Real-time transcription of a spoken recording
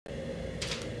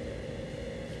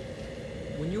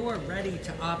when you are ready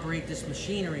to operate this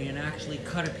machinery and actually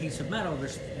cut a piece of metal,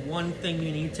 there's one thing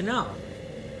you need to know.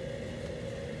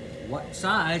 What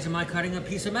size am I cutting a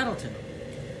piece of metal to?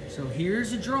 So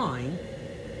here's a drawing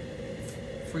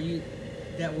for you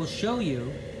that will show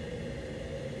you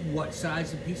what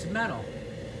size of piece of metal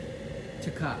to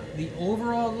cut. The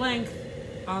overall length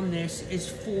on this is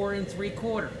 4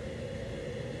 3/4.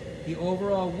 The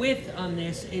overall width on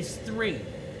this is 3.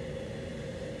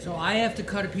 So I have to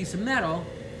cut a piece of metal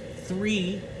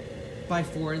 3 by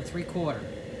 4 3/4.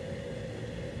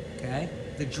 Okay?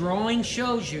 The drawing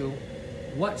shows you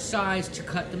what size to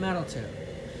cut the metal to.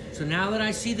 So now that I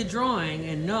see the drawing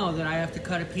and know that I have to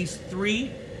cut a piece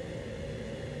 3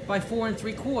 by 4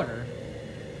 3/4,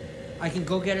 I can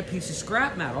go get a piece of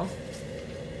scrap metal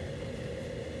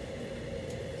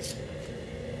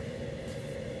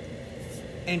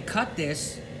and cut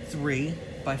this 3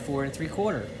 by 4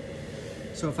 3/4.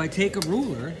 So if I take a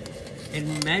ruler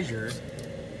and measure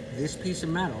this piece of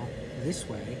metal this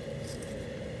way,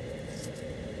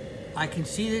 I can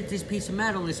see that this piece of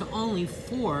metal is only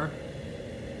 4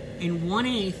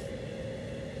 1/8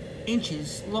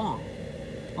 inches long,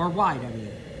 or wide, I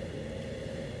mean.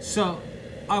 So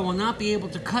I will not be able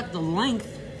to cut the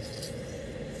length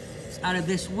out of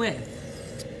this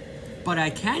width, but I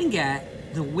can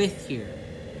get the width here.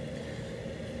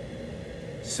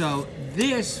 So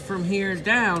this from here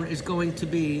down is going to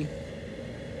be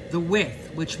the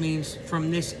width, which means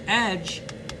from this edge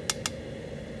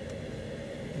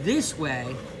this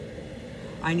way,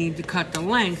 I need to cut the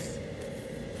length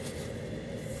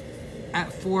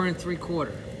at 4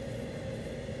 3/4,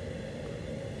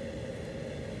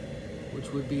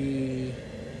 which would be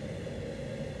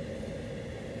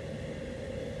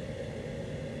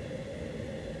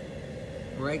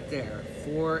right there,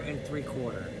 4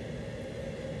 3/4.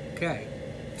 Okay,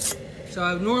 so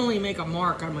I would normally make a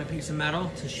mark on my piece of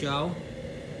metal to show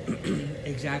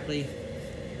exactly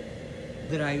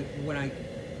that when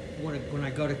I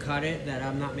go to cut it, that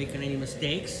I'm not making any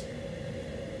mistakes.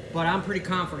 But I'm pretty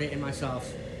confident in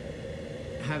myself,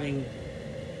 having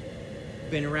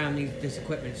been around this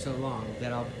equipment so long,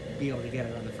 that I'll be able to get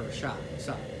it on the first shot.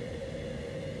 So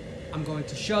I'm going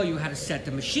to show you how to set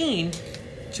the machine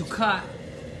to cut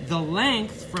the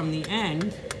length from the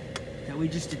end that we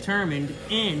just determined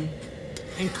in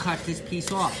and cut this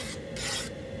piece off.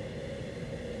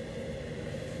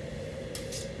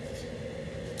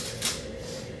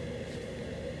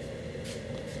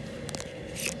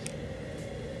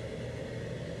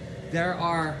 There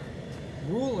are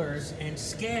rulers and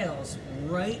scales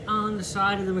right on the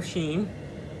side of the machine.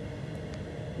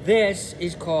 This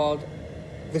is called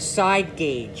the side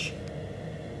gauge.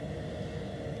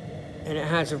 And it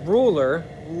has a ruler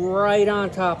right on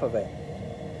top of it.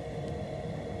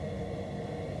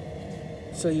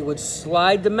 So you would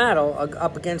slide the metal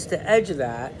up against the edge of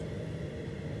that.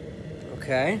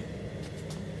 Okay.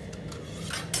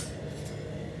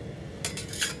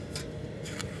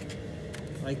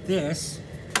 Like this,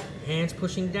 hands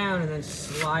pushing down and then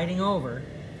sliding over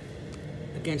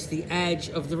against the edge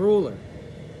of the ruler.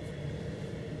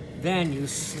 Then you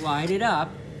slide it up,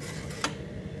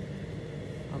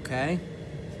 okay,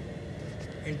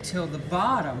 until the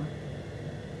bottom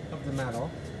of the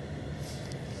metal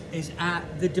is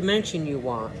at the dimension you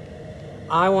want.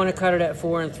 I want to cut it at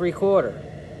 4 3/4.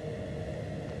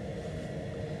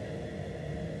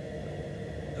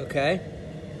 Okay?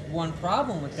 One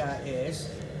problem with that is,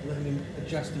 let me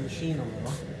adjust the machine a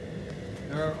little.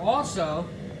 There are also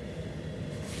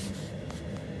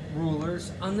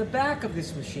rulers on the back of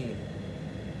this machine.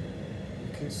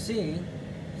 You can see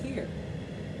here.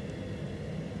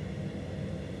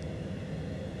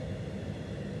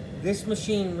 This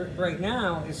machine right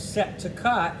now is set to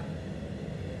cut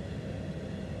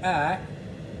at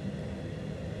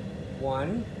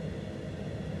 1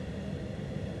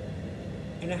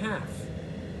 1/2.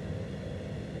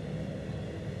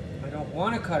 I don't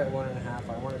want to cut it 1 1/2.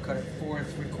 I want to cut it 4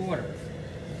 3/4.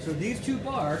 So these two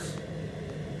bars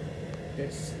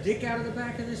that stick out of the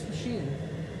back of this machine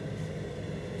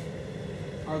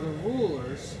are the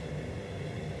rulers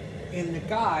in the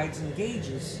guides and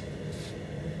gauges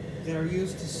that are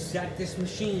used to set this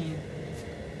machine,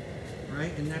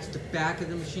 right? And that's the back of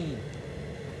the machine.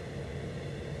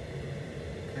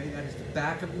 Okay, that is the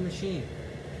back of the machine.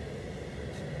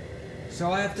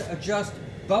 So I have to adjust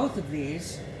both of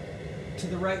these to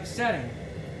the right setting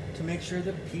to make sure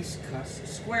the piece cuts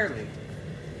squarely.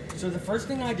 So the first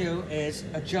thing I do is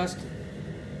adjust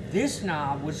this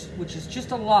knob, which is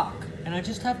just a lock, and I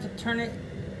just have to turn it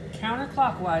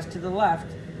counterclockwise to the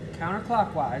left,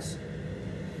 counterclockwise,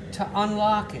 to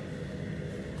unlock it.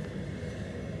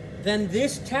 Then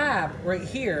this tab right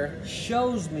here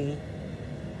shows me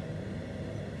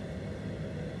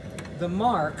the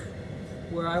mark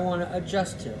where I want to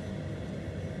adjust to.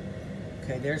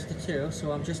 Okay, there's the 2.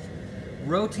 So I'm just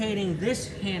rotating this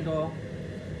handle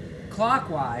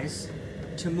clockwise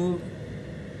to move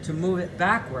it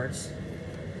backwards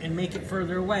and make it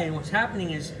further away. And what's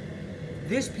happening is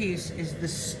this piece is the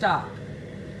stop.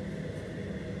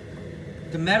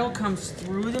 The metal comes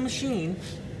through the machine,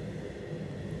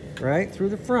 right, through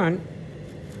the front,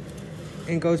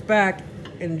 and goes back,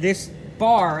 and this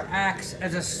bar acts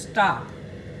as a stop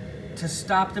to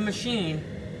stop the machine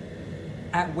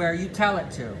at where you tell it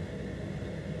to.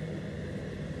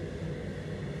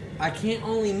 I can't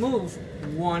only move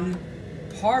one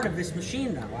part of this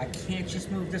machine though. I can't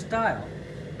just move this dial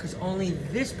because only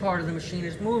this part of the machine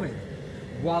is moving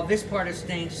while this part is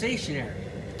staying stationary.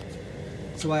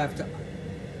 So I have to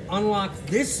unlock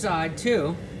this side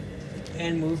too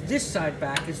and move this side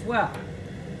back as well.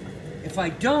 If I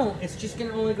don't, it's just going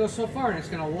to only go so far and it's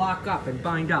going to lock up and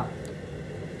bind up.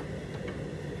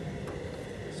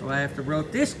 So I have to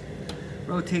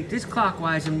rotate this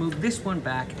clockwise and move this one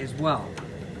back as well.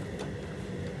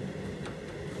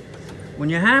 When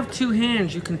you have 2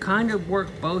 hands, you can kind of work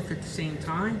both at the same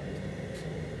time.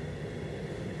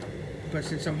 But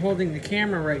since I'm holding the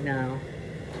camera right now,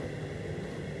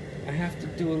 I have to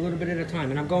do a little bit at a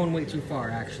time. And I'm going way too far,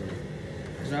 actually.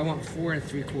 Because I want 4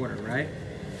 3/4, right?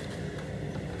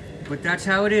 But that's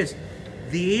how it is.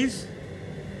 These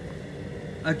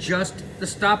adjust the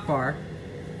stop bar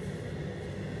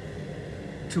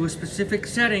to a specific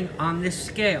setting on this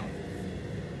scale.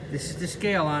 This is the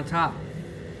scale on top.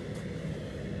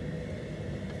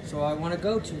 So I want to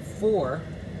go to 4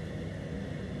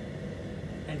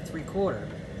 3/4.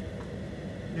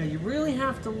 Now you really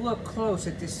have to look close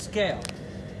at this scale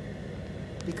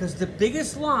because the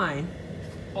biggest line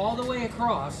all the way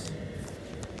across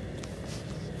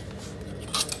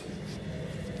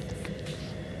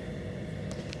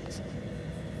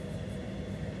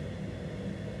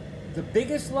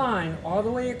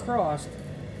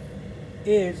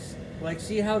is, like,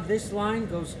 see how this line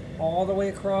goes all the way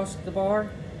across the bar?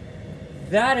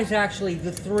 That is actually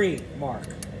the 3 mark.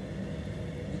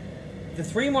 The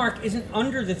 3 mark isn't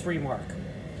under the 3 mark.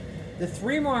 The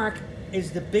 3 mark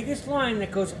is the biggest line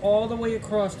that goes all the way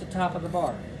across the top of the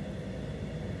bar.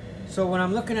 So when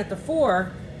I'm looking at the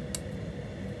 4,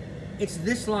 it's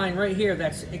this line right here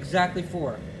that's exactly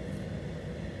 4.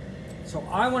 So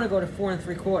I want to go to 4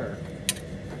 3/4.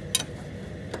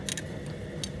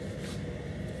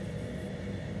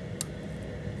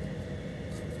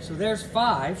 So there's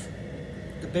 5,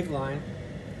 the big line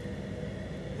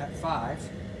at 5.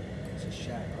 It's a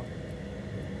shadow.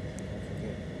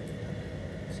 Forget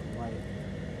some light.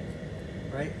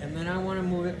 Right, and then I want to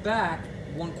move it back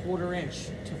 1/4 inch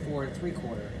to 4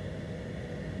 3/4,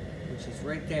 which is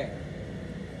right there.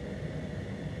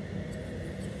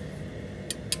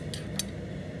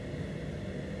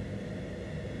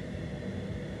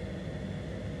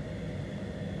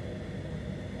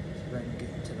 So I can get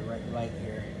into the right light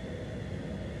here.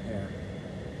 There.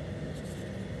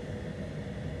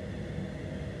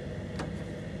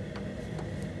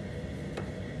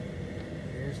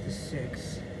 There's the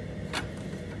 6.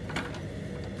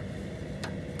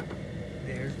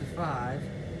 There's the 5.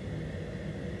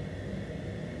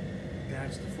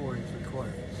 That's the 4 3/4.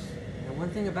 Now one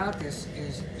thing about this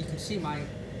is you can see my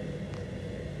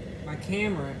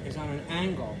camera is on an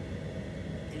angle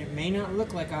and it may not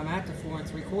look like I'm at the 4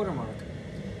 3/4 mark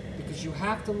because you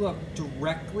have to look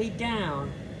directly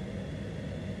down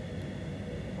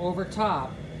over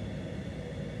top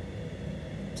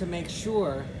to make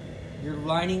sure you're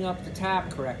lining up the tab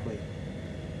correctly.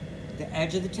 The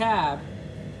edge of the tab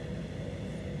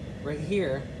right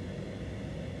here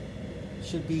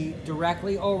should be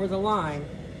directly over the line,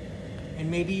 and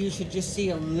maybe you should just see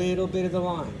a little bit of the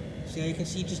line. See how you can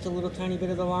see just a little tiny bit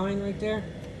of the line right there?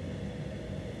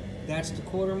 That's the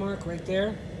 1/4 mark right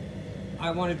there.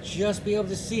 I want to just be able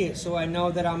to see it so I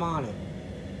know that I'm on it.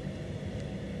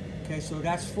 Okay, so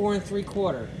that's 4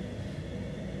 3/4.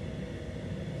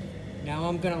 Now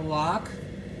I'm going to lock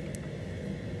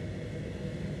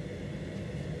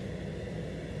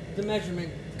the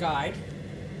measurement guide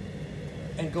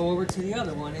and go over to the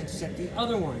other one and set the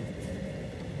other one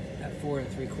at 4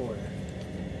 3/4.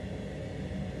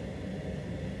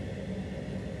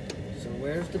 So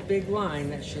where's the big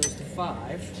line that shows the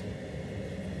 5?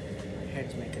 My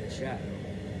head's making a shadow.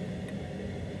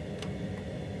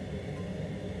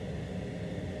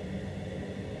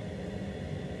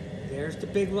 There's the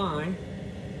big line,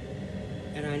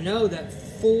 and I know that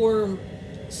 4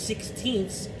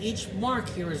 1/16. Each mark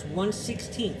here is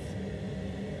 1/16.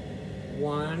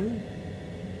 1,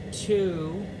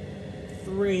 2,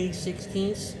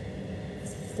 3/16,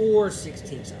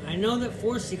 4/16. I know that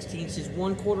 4/16 is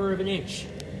 1/4 of an inch.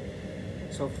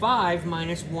 So 5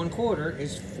 minus 1/4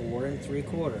 is 4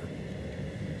 3/4.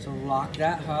 So lock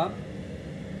that hub,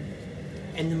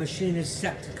 and the machine is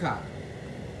set to cut.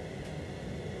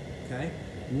 Okay?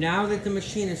 Now that the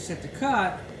machine is set to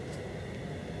cut,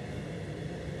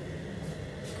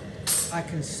 I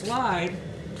can slide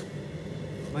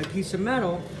my piece of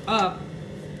metal up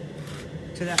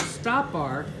to that stop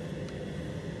bar,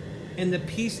 and the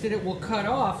piece that it will cut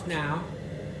off now,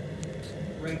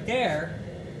 right there,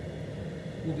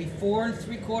 will be 4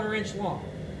 3/4 inch long.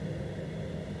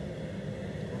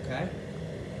 Okay?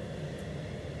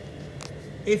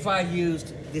 If I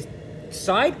used this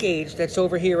side gauge that's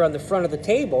over here on the front of the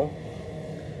table,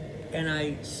 and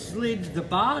I slid the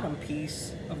bottom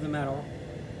piece of the metal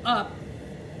up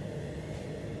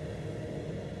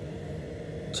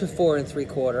to 4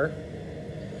 3/4,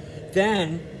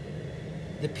 then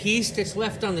the piece that's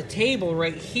left on the table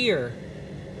right here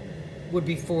would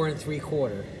be 4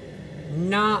 3/4,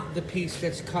 not the piece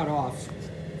that's cut off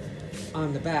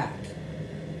on the back.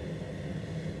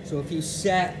 So if you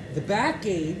set the back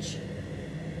gauge,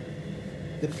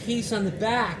 the piece on the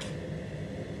back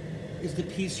is the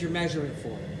piece you're measuring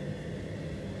for.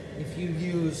 If you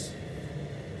use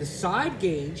the side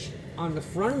gauge on the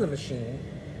front of the machine,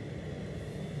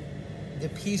 the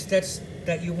piece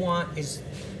that you want is,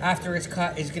 after it's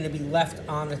cut, is going to be left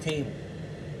on the table.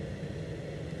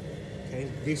 Okay,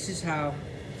 this is how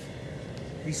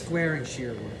the squaring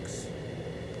shear works.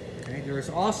 Okay, there is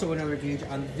also another gauge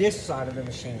on this side of the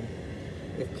machine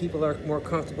if people are more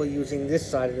comfortable using this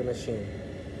side of the machine.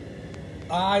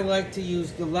 I like to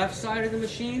use the left side of the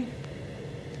machine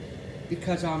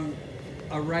because I'm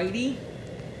a righty,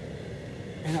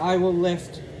 and I will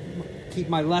keep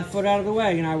my left foot out of the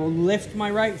way, and I will lift my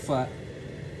right foot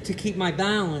to keep my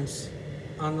balance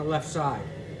on the left side.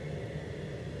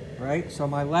 Right? So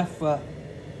my left foot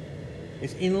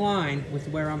is in line with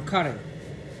where I'm cutting,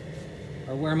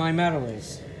 or where my metal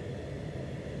is.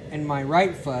 And my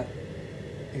right foot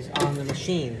is on the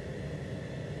machine.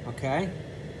 Okay?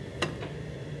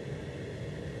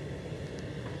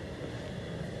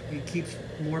 It keeps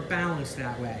more balance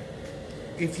that way.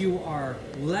 If you are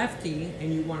lefty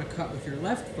and you want to cut with your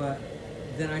left foot,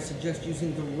 then I suggest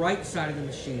using the right side of the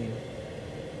machine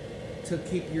to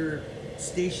keep your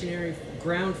stationary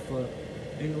ground foot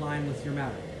in line with your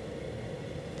metal.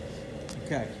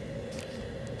 Okay.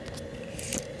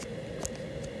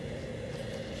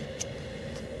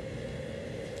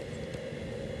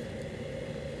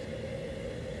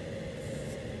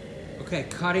 Okay,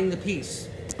 cutting the piece.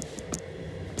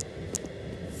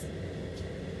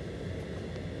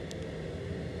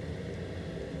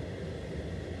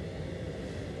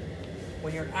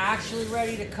 When you're actually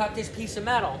ready to cut this piece of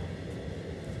metal,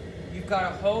 you've got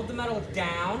to hold the metal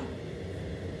down,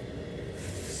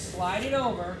 slide it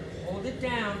over, hold it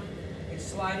down, and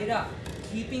slide it up,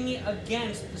 keeping it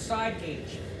against the side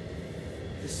gauge.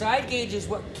 The side gauge is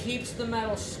what keeps the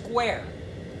metal square.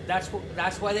 That's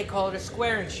why they call it a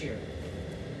squaring shear.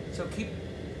 So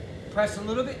press a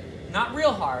little bit, not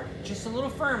real hard, just a little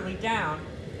firmly down,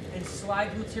 and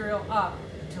slide the material up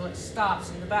until it stops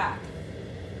in the back.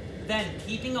 Then,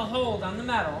 keeping a hold on the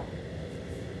metal,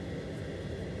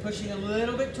 pushing a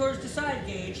little bit towards the side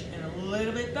gauge and a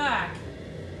little bit back,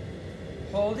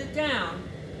 hold it down,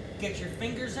 get your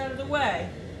fingers out of the way,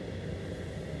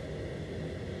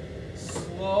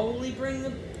 slowly bring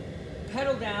the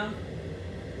pedal down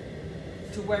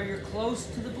to where you're close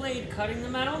to the blade cutting the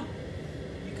metal.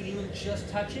 You can even just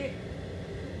touch it,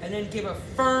 and then give a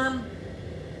firm,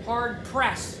 hard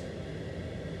press.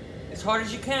 As hard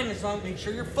as you can, make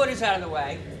sure your foot is out of the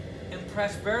way, and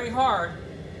press very hard,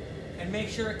 and make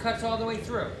sure it cuts all the way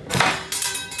through.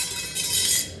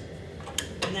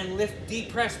 And then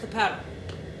depress the pedal.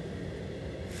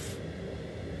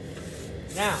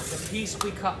 Now, the piece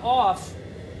we cut off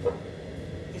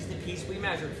is the piece we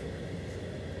measured for.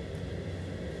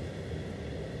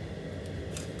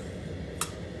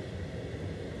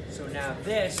 So now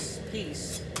this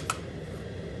piece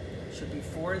should be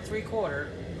 4 3/4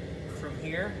 from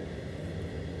here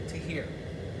to here.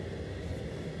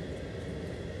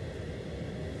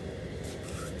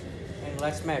 And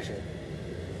let's measure.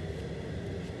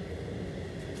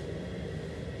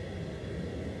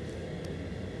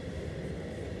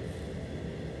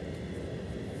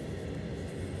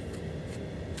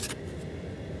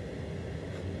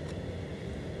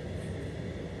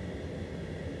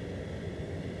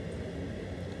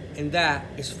 and that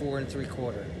is 4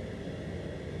 3/4.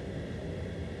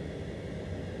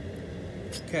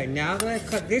 Okay, now that I've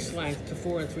cut this length to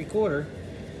 4 3/4,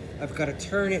 I've got to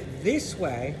turn it this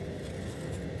way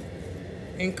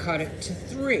and cut it to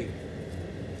 3.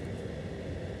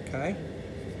 Okay?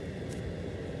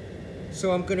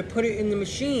 So I'm going to put it in the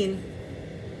machine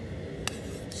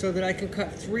so that I can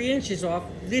cut 3 inches off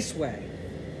this way.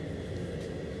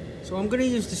 So I'm going to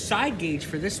use the side gauge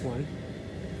for this one.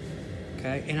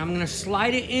 Okay, and I'm going to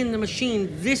slide it in the machine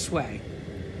this way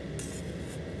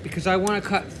because I want to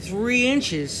cut 3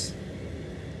 inches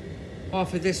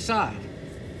off of this side.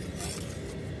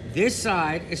 This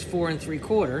side is 4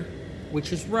 3/4,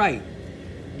 which is right.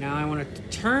 Now I want to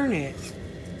turn it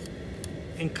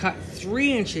and cut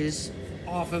 3 inches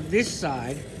off of this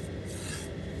side.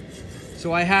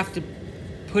 So I have to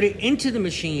put it into the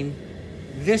machine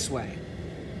this way.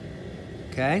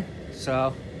 Okay,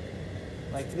 so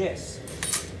like this.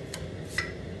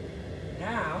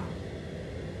 Now,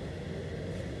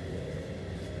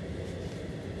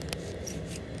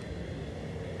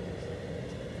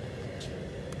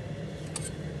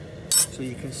 so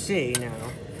you can see now,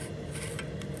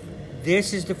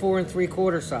 this is the 4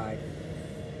 3/4 side.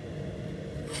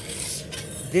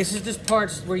 This is just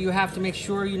parts where you have to make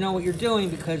sure you know what you're doing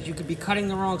because you could be cutting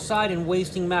the wrong side and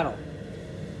wasting metal.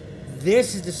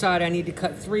 This is the side I need to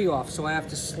cut 3 off, so I have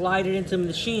to slide it into the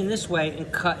machine this way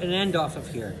and cut an end off of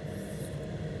here.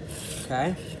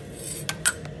 Okay?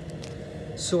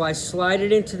 So I slide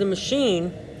it into the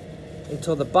machine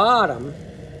until the bottom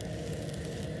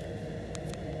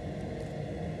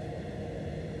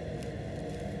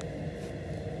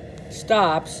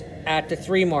stops at the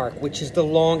 3 mark, which is the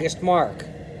longest mark.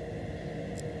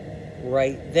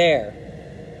 Right there.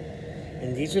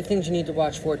 And these are things you need to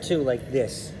watch for too, like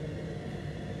this.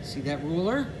 See that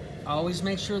ruler? Always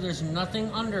make sure there's nothing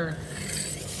under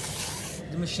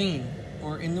the machine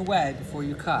or in the way before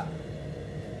you cut.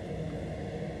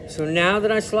 So now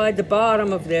that I slide the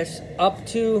bottom of this up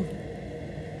to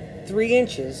 3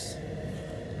 inches,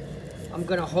 I'm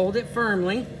going to hold it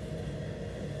firmly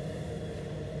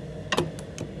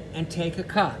and take a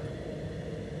cut.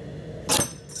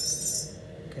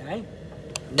 Okay?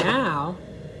 Now,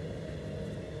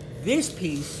 this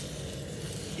piece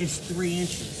is 3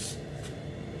 inches.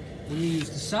 When you use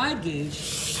the side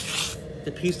gauge,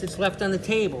 the piece that's left on the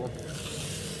table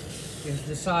is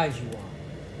the size you want.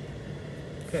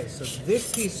 Okay, so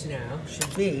this piece now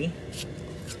should be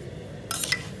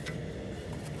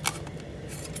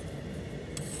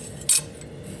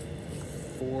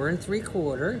four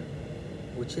 3/4,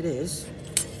 which it is,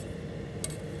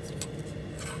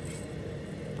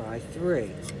 by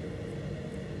 3.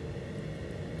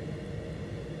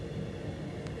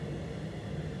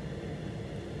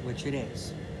 Which it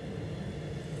is.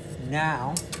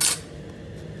 Now,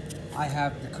 I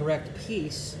have the correct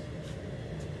piece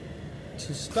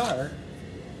to start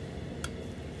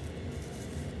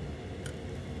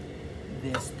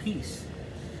this piece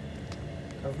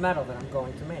of metal that I'm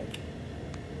going to make.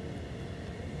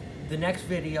 The next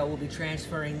video will be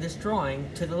transferring this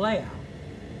drawing to the layout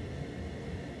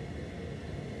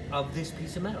of this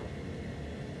piece of metal.